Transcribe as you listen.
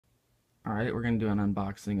Alright, we're going to do an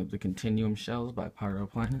unboxing of the Continuum shells by Pyro.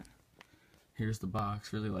 Here's the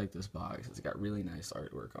box. Really like this box. It's got really nice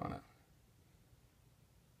artwork on it.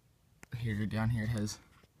 Down here it has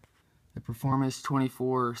the Performance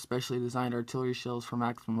 24 specially designed artillery shells for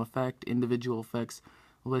maximum effect. Individual effects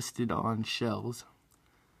listed on shells.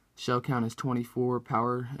 Shell count is 24,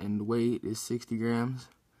 power and weight is 60 grams.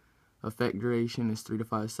 Effect duration is 3 to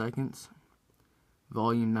 5 seconds.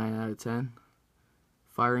 Volume 9 out of 10.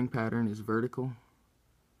 Firing pattern is vertical,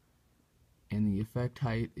 and the effect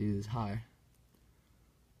height is high.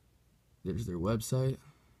 There's their website,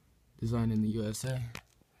 designed in the USA.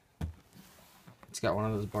 It's got one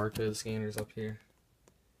of those barcode scanners up here.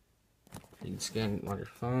 You can scan it on your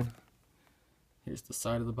phone. Here's the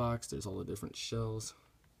side of the box. There's all the different shells,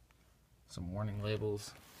 some warning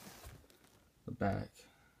labels. The back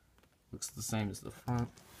looks the same as the front,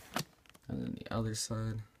 and then the other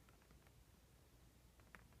side.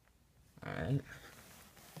 Alright,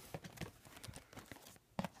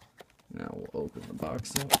 now we'll open the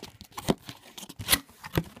box up.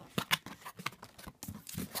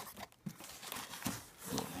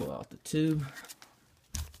 We'll pull out the tube,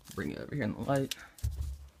 bring it over here in the light.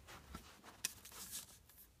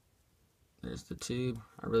 There's the tube.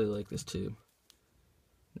 I really like this tube.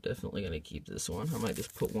 I'm definitely going to keep this one. I might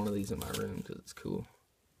just put one of these in my room because it's cool.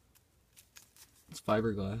 It's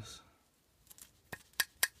fiberglass.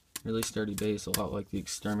 Really sturdy base, a lot like the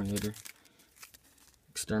exterminator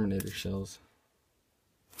shells.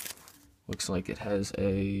 Looks like it has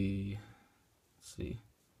a, let's see,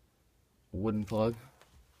 a wooden plug.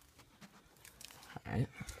 Alright,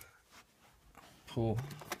 pull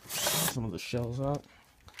some of the shells out.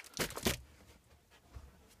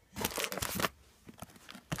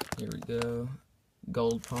 Here we go.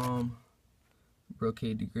 Gold palm,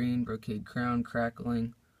 brocade to green, brocade crown,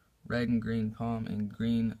 crackling, red and green palm, and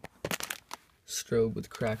green strobe with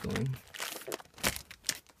crackling.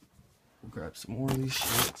 We'll grab some more of these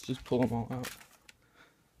shirts, just pull them all out.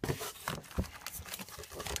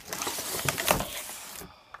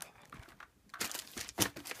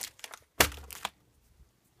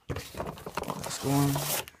 Last one.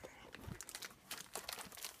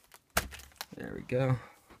 There we go.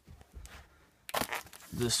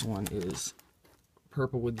 This one is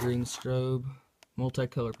purple with green strobe,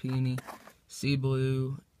 multicolor peony, sea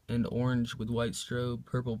blue and orange with white strobe,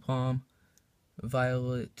 purple palm,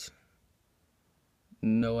 violet,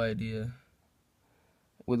 no idea,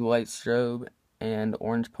 with white strobe, and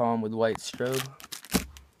orange palm with white strobe.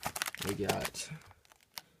 We got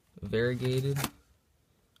variegated,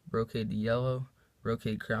 brocade to yellow,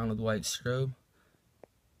 brocade crown with white strobe,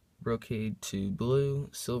 brocade to blue,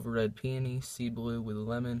 silver red peony, sea blue with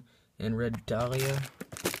lemon, and red dahlia.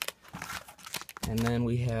 And then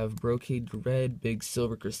we have brocade to red, big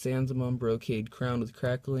silver chrysanthemum, brocade crown with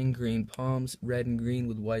crackling, green palms, red and green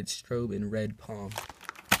with white strobe, and red palm.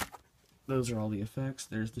 Those are all the effects.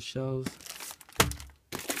 There's the shells.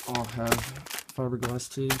 All have fiberglass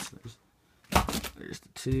tubes. There's the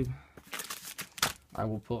tube. I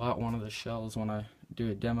will pull out one of the shells when I do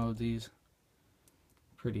a demo of these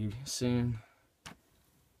pretty soon.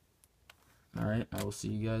 Alright, I will see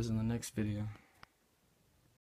you guys in the next video.